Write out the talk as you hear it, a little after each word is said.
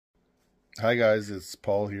Hi guys, it's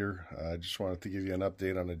Paul here. I just wanted to give you an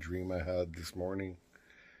update on a dream I had this morning.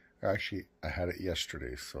 Actually, I had it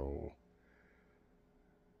yesterday. So,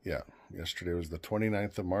 yeah, yesterday was the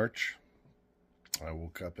 29th of March. I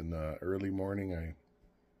woke up in the early morning. I'm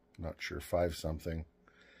not sure, 5 something.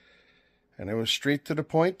 And it was straight to the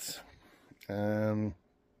point. And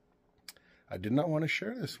I did not want to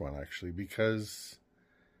share this one actually because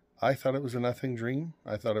I thought it was a nothing dream.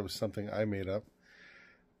 I thought it was something I made up.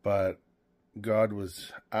 But God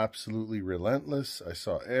was absolutely relentless. I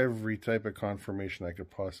saw every type of confirmation I could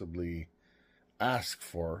possibly ask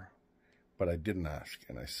for, but I didn't ask.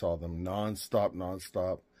 And I saw them nonstop,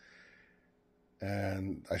 nonstop.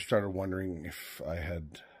 And I started wondering if I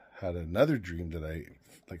had had another dream that I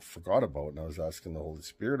forgot about, and I was asking the Holy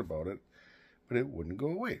Spirit about it, but it wouldn't go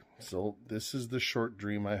away. So this is the short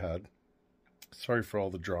dream I had. Sorry for all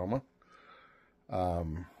the drama.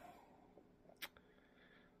 Um,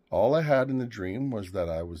 all I had in the dream was that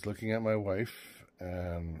I was looking at my wife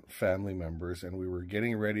and family members, and we were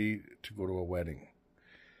getting ready to go to a wedding.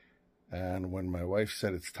 And when my wife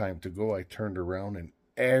said it's time to go, I turned around and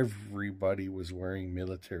everybody was wearing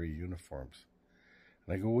military uniforms.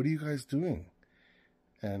 And I go, "What are you guys doing?"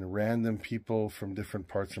 And random people from different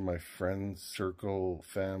parts of my friends' circle,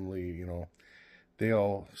 family, they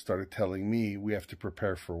all started telling me we have to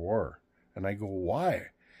prepare for war. And I go, "Why?"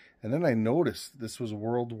 And then I noticed this was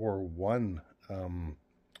World War I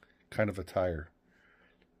kind of attire.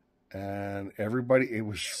 And everybody, it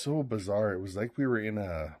was so bizarre. It was like we were in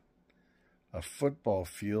a football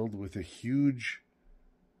field with a huge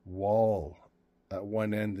wall at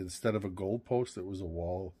one end. Instead of a goalpost, it was a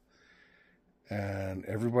wall. And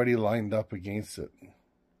everybody lined up against it,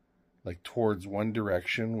 like towards one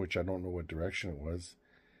direction, which I don't know what direction it was.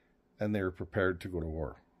 And they were prepared to go to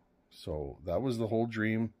war. So that was the whole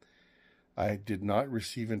dream. I did not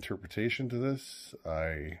receive interpretation to this.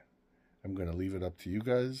 I'm going to leave it up to you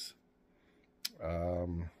guys.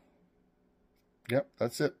 Um, yep,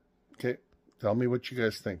 that's it. Okay, tell me what you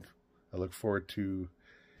guys think. I look forward to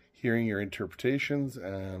hearing your interpretations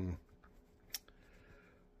and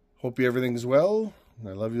hope everything's well.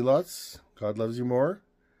 I love you lots. God loves you more.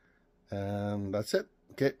 And that's it.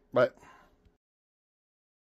 Okay, bye.